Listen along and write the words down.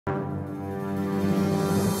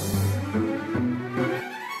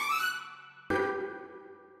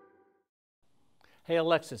Hey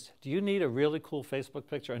Alexis, do you need a really cool Facebook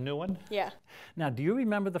picture, a new one? Yeah. Now, do you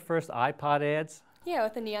remember the first iPod ads? Yeah,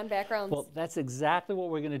 with the neon backgrounds. Well, that's exactly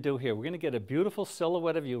what we're going to do here. We're going to get a beautiful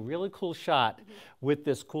silhouette of you, a really cool shot with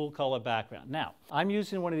this cool color background. Now, I'm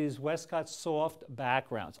using one of these Westcott soft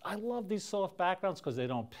backgrounds. I love these soft backgrounds because they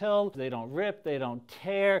don't pill, they don't rip, they don't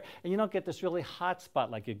tear, and you don't get this really hot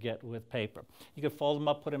spot like you get with paper. You can fold them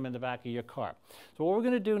up, put them in the back of your car. So what we're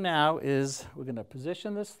going to do now is we're going to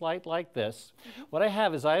position this light like this. What I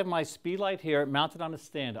have is I have my speed light here mounted on a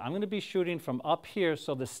stand. I'm going to be shooting from up here,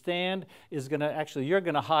 so the stand is going to actually, you're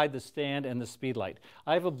going to hide the stand and the speed light.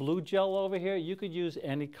 I have a blue gel over here. You could use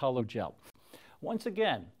any color gel. Once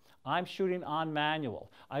again, I'm shooting on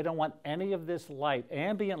manual. I don't want any of this light,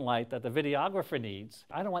 ambient light that the videographer needs.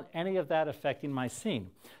 I don't want any of that affecting my scene.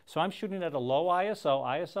 So I'm shooting at a low ISO,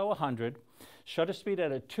 ISO 100, shutter speed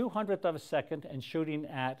at a 200th of a second, and shooting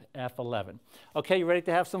at f11. Okay, you ready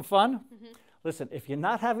to have some fun? Listen, if you're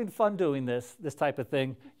not having fun doing this type of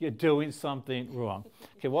thing, you're doing something wrong.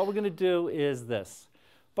 Okay, what we're going to do is this.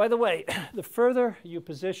 By the way, the further you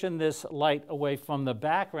position this light away from the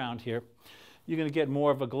background here, you're going to get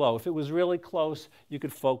more of a glow. If it was really close, you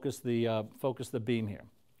could focus the beam here.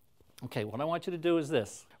 Okay, what I want you to do is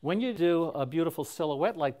this. When you do a beautiful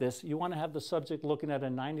silhouette like this, you want to have the subject looking at a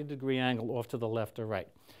 90-degree angle off to the left or right.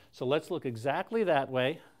 So let's look exactly that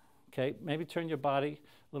way. Okay, maybe turn your body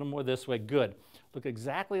a little more this way. Good. Look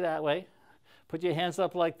exactly that way. Put your hands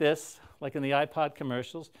up like this, like in the iPod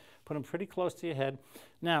commercials. Put them pretty close to your head.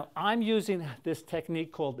 Now, I'm using this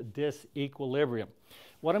technique called disequilibrium.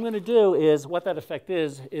 What I'm going to do is, what that effect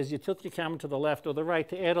is you tilt your camera to the left or the right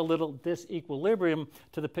to add a little disequilibrium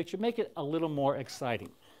to the picture, make it a little more exciting.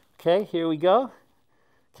 Okay, here we go.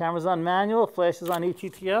 Camera's on manual, flash is on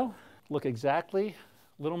ETTO. Look exactly,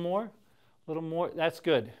 a little more, that's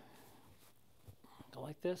good. Go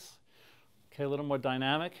like this. Okay, a little more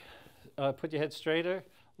dynamic. Put your head straighter, a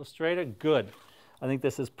little straighter, good. I think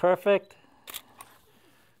this is perfect.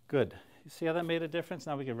 Good. You see how that made a difference?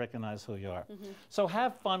 Now we can recognize who you are. So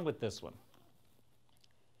have fun with this one.